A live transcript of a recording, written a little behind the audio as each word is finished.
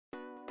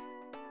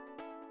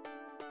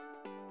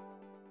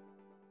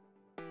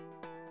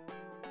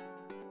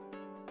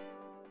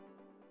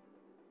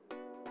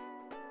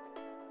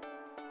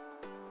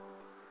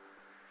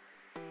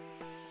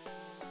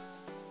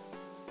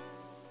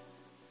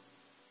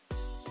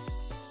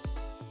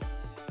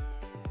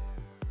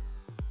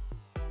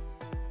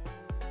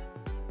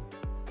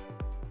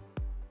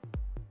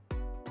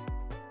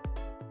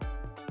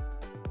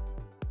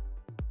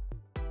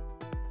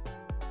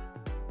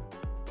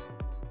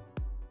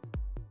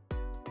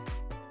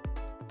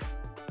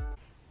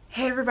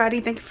Hey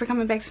everybody, thank you for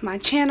coming back to my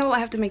channel. I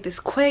have to make this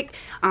quick.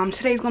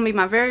 Today's gonna be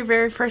my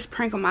very first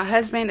prank on my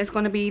husband. It's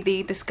gonna be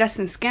the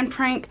disgusting skin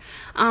prank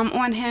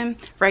on him.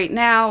 Right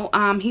now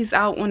he's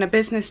out on a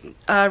business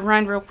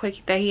run real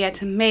quick that he had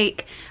to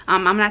make.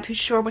 I'm not too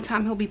sure what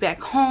time he'll be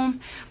back home,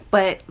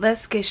 but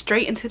let's get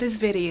straight into this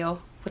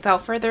video.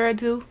 Without further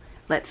ado,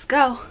 let's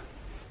go.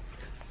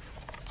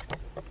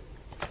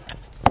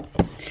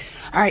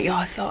 Alright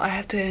y'all, so I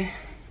have to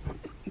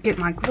get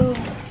my glue.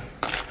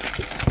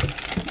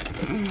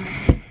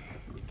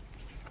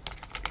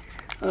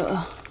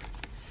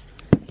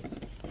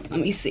 Let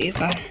me see if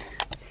I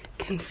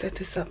can set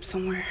this up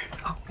somewhere.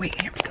 Oh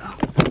wait, here we go.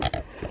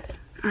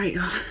 Alright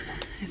y'all,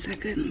 is that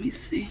good? Let me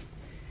see.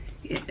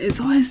 Yeah, it's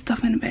all his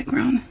stuff in the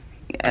background.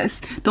 Yes,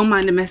 don't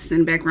mind the mess in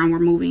the background. We're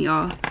moving,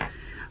 y'all.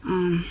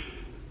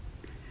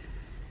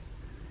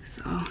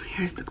 So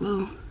here's the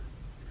glue.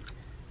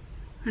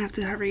 I have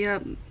to hurry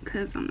up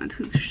because I'm not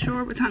too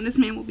sure what time this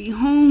man will be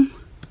home.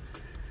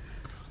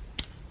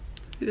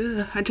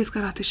 Ugh, I just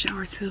got out the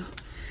shower too.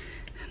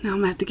 Now I'm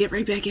gonna have to get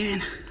right back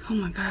in. Oh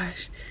my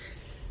gosh.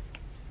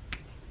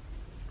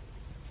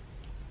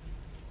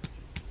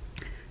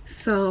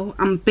 So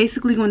I'm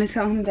basically going to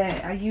tell him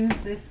that I use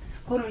this.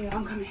 Hold on y'all,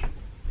 I'm coming.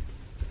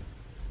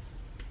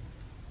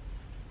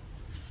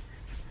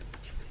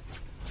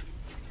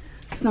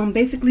 So I'm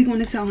basically going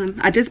to tell him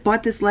I just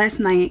bought this last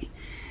night.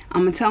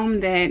 I'm gonna tell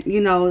him that,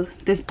 you know,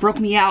 this broke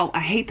me out.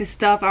 I hate this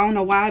stuff. I don't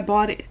know why I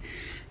bought it.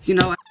 You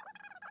know,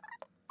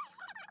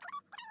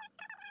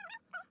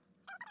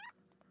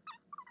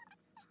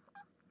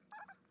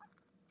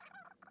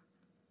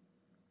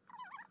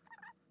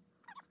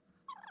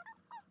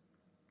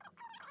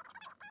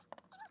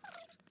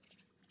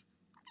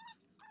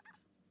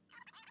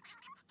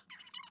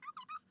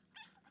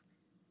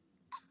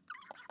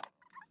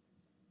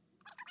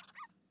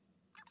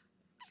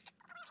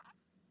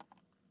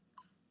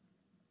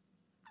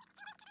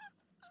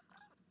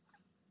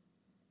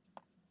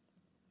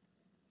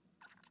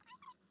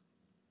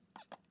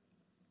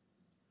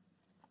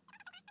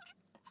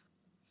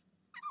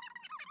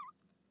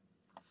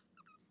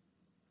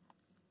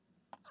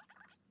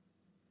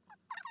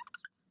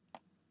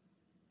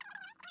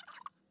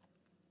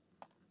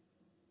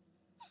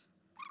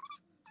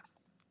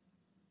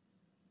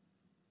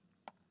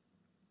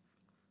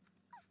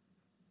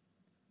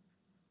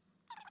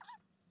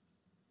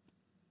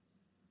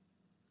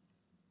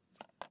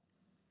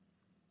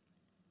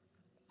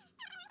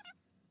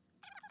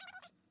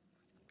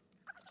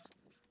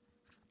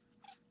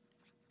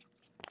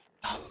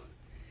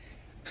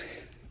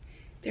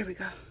 there we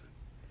go.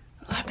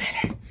 A lot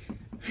better.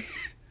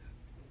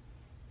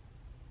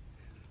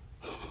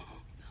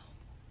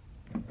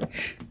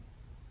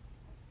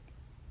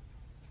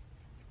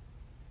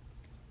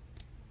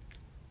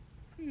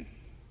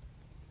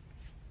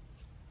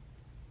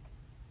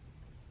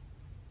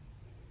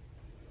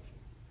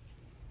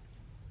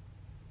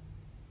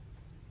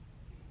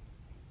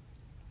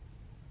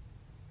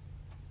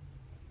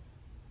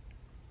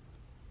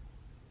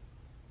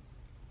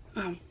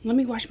 Let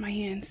me wash my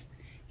hands,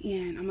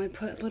 and I'm gonna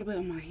put a little bit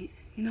on my hand.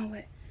 You know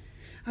what?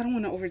 I don't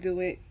want to overdo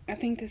it. I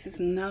think this is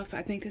enough.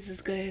 I think this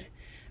is good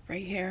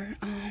right here.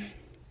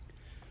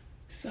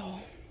 So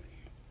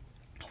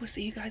I will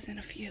see you guys in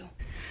a few.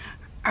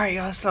 All right,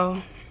 y'all.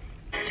 So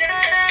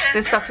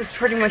this stuff is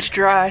pretty much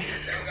dry.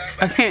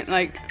 I can't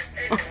like.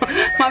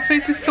 My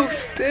face is so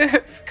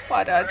stiff.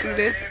 Why did I do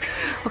this?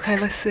 Okay,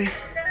 let's see.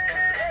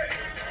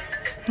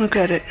 Look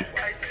at it.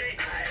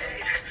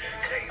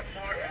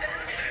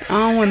 I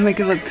don't want to make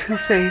it look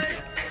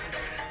two-faced.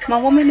 My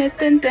woman is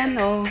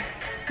Nintendo.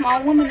 My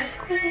woman is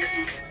cool.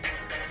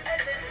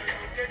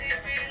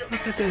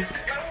 Look at this.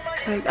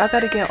 Like, I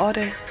gotta get all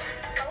the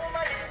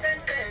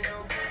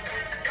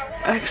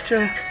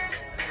extra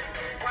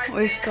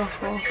waste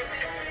stuff off.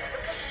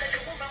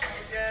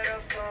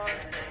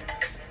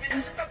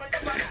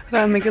 I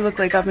gotta make it look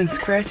like I've been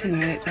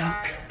scratching it though.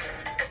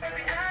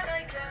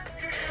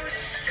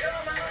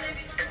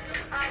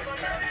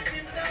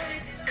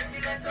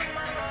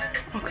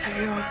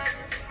 Okay, y'all.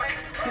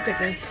 Look at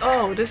this.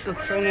 Oh, this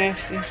looks so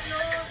nasty.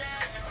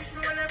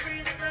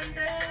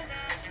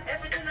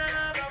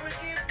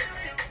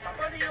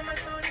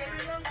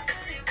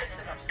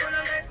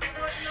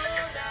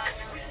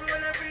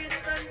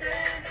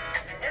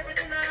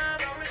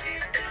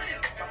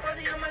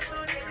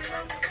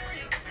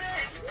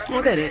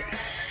 Look at it.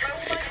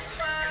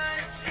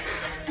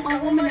 My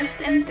woman is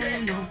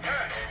Nintendo.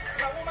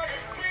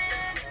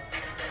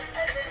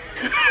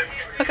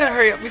 I gotta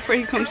hurry up before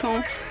he comes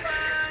home.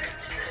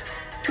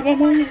 My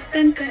woman is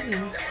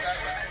Nintendo.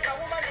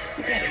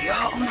 Look at it,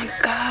 y'all. Oh my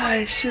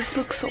gosh, this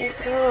looks so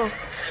real.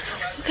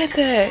 Look at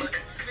that.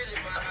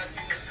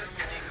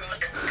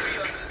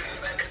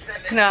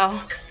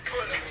 No,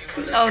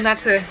 not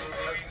to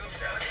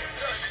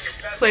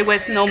play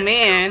with no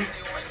man,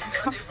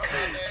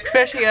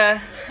 especially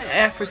a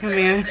African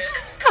man.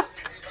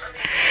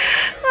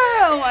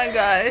 Oh my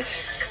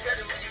gosh.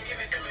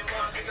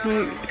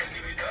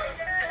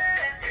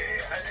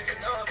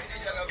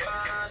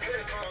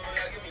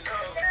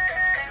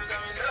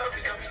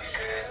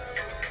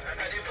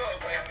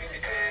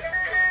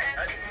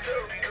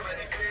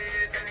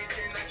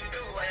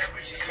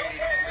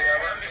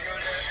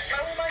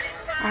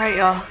 Alright,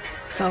 y'all.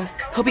 So,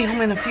 he'll be home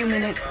in a few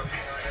minutes.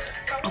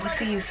 I will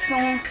see you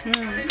soon.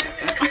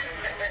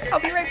 I'll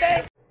be right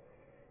back.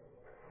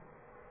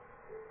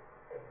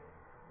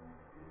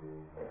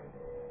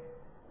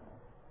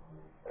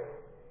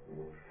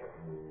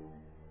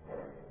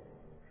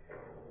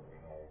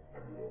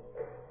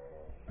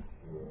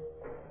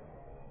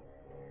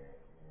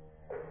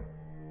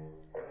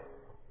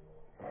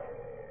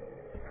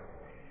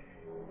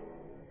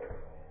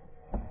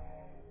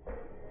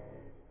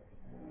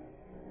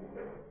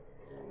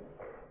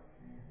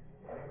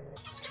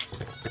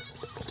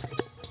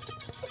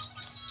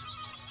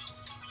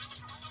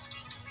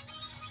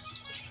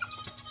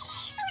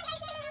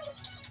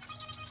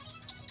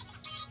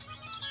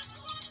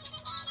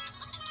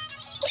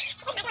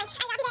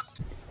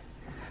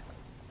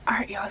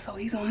 Alright, y'all, so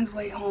he's on his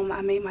way home.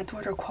 I made my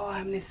daughter call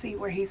him to see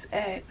where he's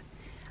at.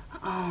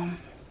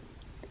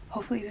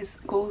 Hopefully this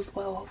goes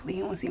well. Hopefully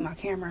he won't see my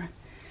camera.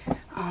 But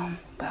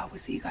I will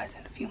see you guys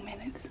in a few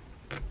minutes.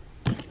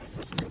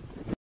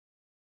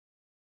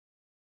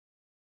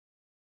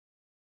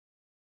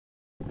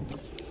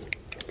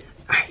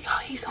 Alright, y'all,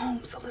 he's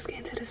home, so let's get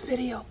into this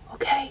video,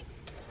 okay?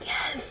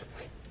 Yes!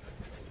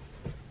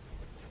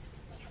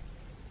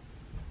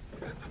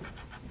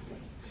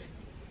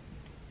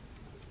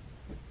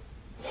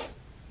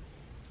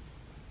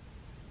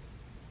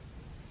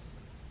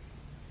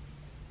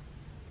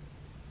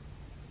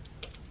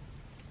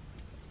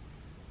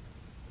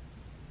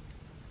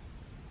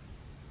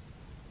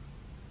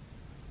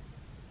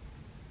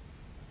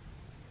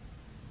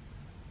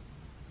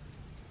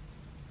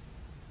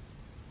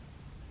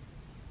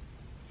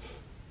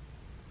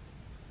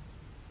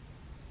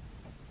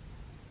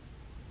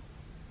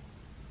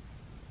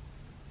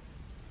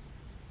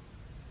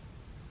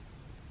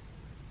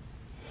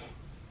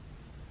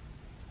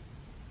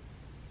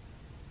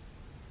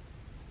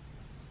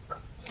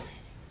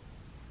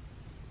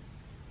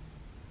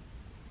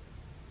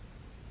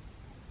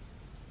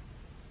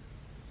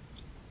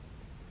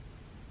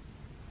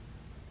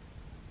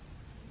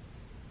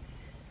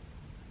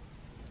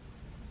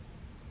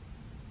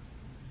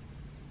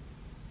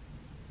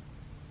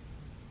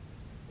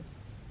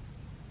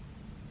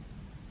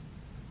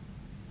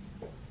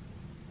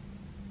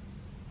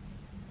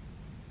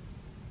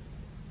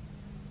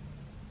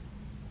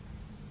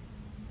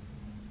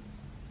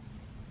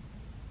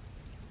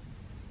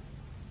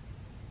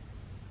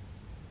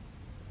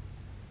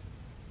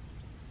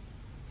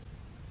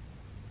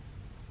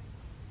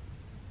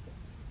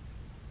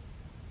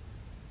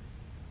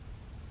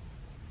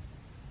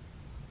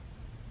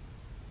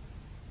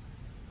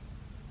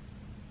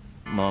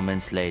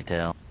 Moments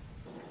later.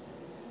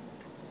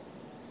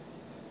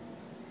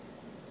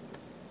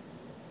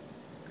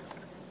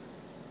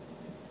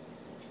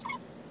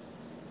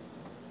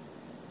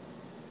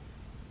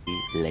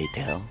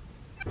 Later.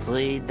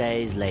 3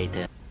 days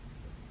later.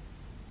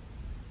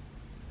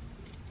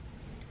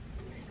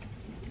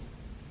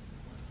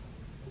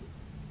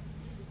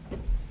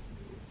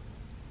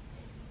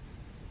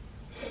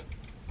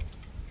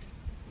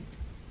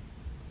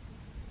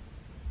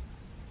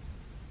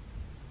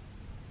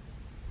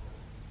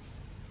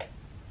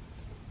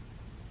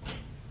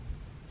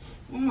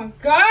 Oh my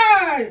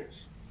gosh!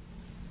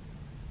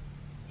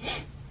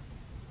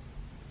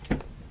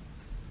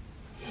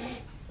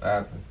 What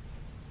happened?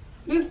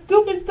 This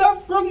stupid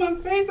stuff broke my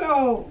face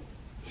off.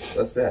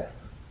 What's that?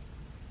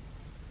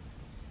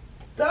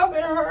 Stop,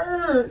 it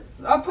hurts.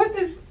 I put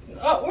this,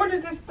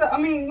 ordered this stuff. I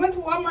mean, went to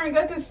Walmart and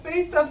got this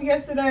face stuff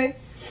yesterday.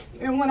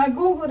 And when I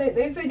Googled it,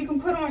 they said you can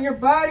put it on your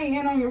body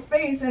and on your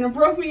face, and it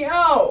broke me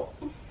out.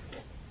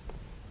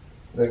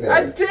 Look at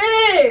I it.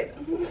 did.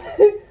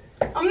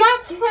 I'm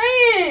not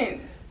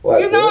playing.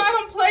 What, you know, this? I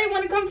don't play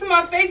when it comes to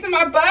my face and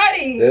my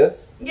body.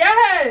 This?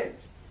 Yes.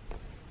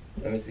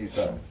 Let me see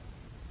something.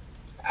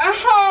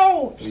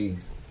 Ouch.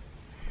 Please.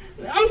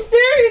 I'm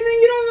serious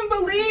and you don't even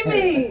believe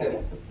me.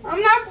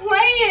 I'm not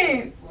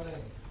playing.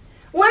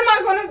 What am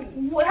I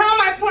gonna, how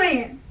am I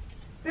playing?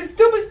 This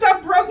stupid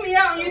stuff broke me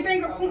out and you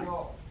think I'm playing.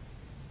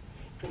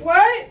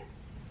 What?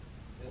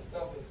 This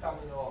stuff is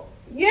coming off.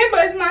 Yeah,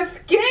 but it's my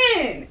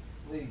skin.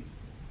 Please.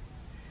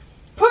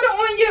 Put it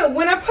on you.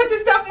 When I put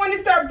this stuff on,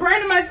 it start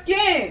burning my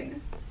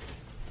skin.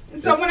 So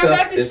this when I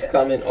got this, it's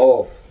coming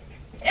off.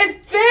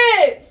 it's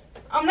this.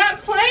 I'm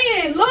not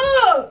playing.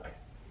 Look.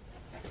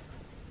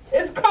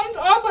 It's comes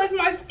off, but it's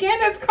my skin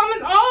that's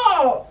coming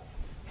off.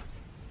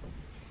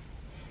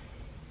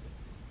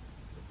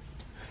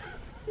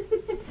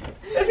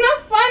 It's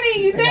not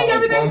funny. You think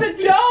everything's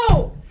a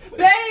joke.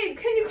 Babe,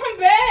 can you come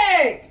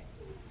back?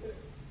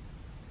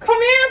 Come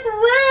here for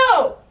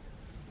real.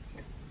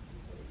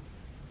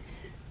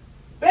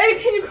 Babe,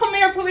 can you come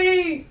here,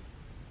 please?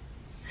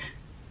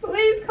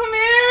 Please come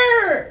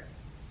here.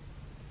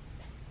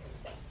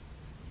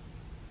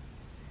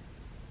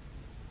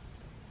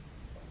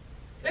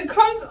 It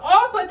comes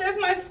off, but that's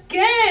my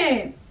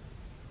skin.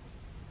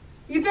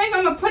 You think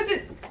I'm gonna put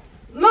this?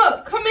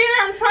 Look, come here.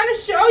 I'm trying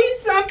to show you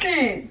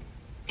something.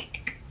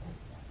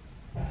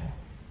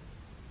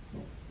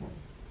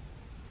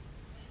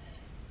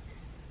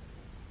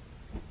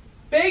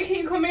 Babe, can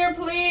you come here,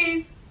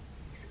 please?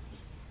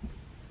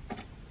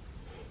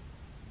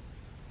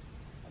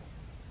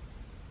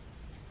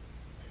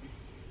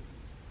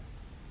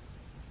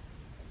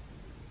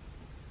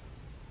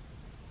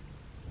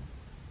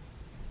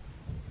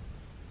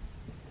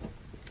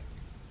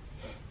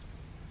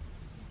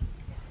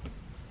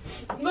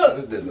 What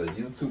is this, a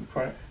YouTube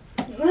prank?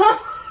 No.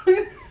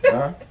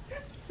 Huh?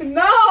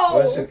 No.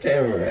 Where's your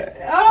camera at?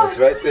 Oh. It's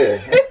right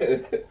there.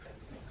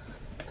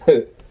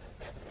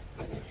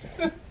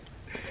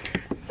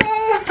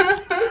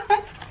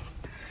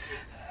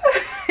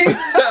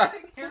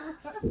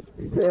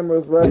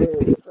 Camera's right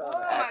here.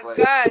 Oh my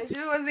gosh,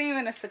 it wasn't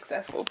even a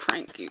successful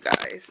prank, you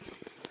guys.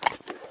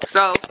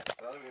 So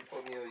Don't even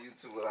put me on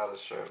YouTube without a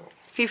shirt on.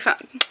 he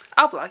found,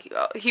 I'll block you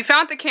out. He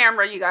found the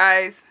camera, you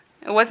guys.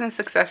 It wasn't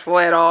successful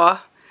at all.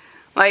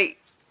 Like,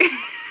 he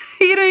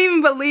didn't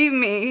even believe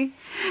me.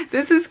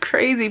 This is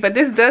crazy, but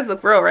this does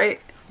look real,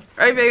 right?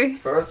 Right, baby?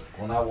 First,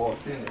 when I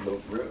walked in, it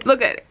looked real.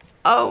 Look at it.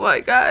 Oh my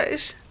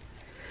gosh.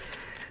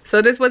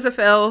 So this was a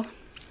fail.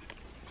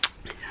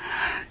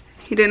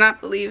 He did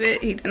not believe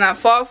it. He did not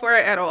fall for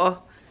it at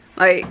all.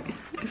 Like,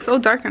 it's so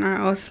dark in our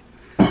house.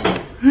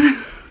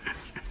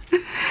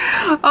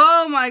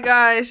 Oh my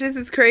gosh, this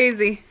is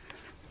crazy.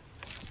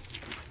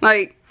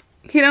 Like,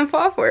 he didn't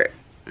fall for it.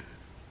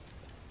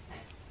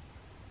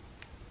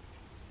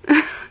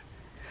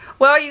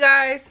 Well, you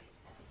guys,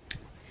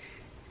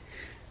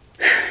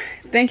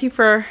 thank you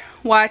for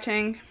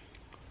watching.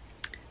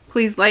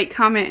 Please like,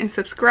 comment, and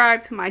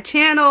subscribe to my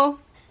channel.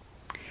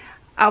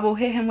 I will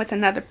hit him with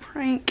another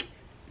prank.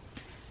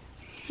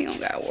 He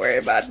don't gotta worry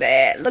about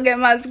that. Look at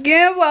my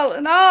skin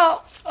falling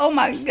off. Oh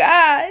my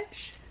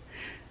gosh.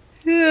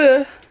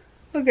 Ugh.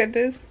 Look at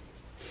this.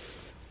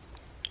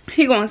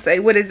 He gonna say,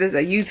 what is this,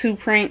 a YouTube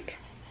prank?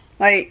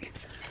 Like,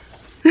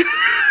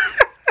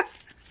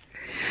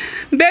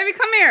 baby,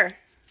 come here.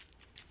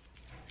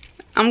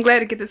 I'm glad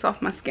to get this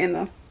off my skin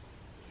though.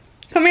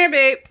 Come here,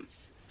 babe.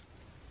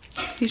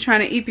 He's trying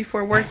to eat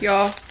before work,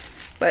 y'all.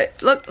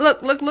 But look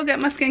at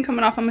my skin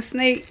coming off. I'm a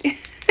snake.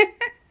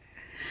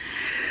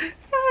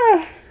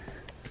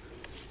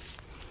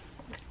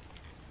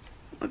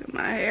 Look at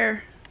my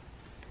hair.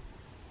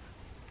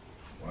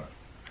 What?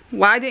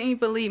 Why didn't you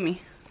believe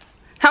me?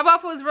 How about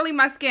if it was really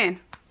my skin?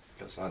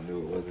 Because I knew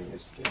it wasn't your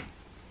skin.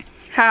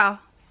 How?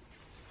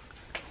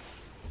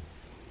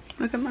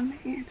 Look at my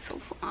hand, so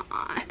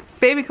fine.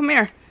 Baby, come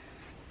here.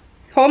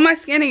 Hold my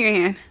skin in your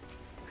hand.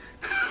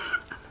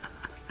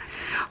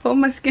 Hold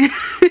my skin.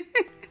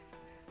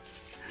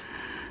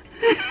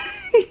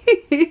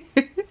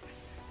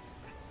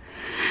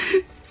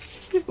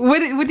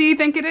 What do you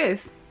think it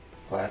is?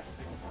 Plastic.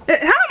 How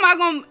am I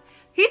gonna,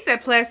 he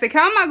said plastic.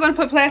 How am I gonna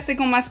put plastic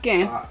on my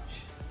skin? Starch.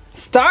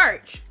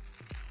 Starch.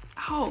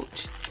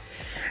 Ouch.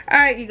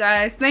 Alright, you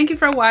guys, thank you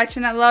for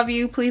watching. I love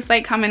you. Please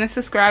like, comment, and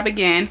subscribe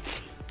again.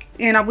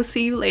 And I will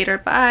see you later.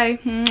 Bye.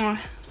 Mwah.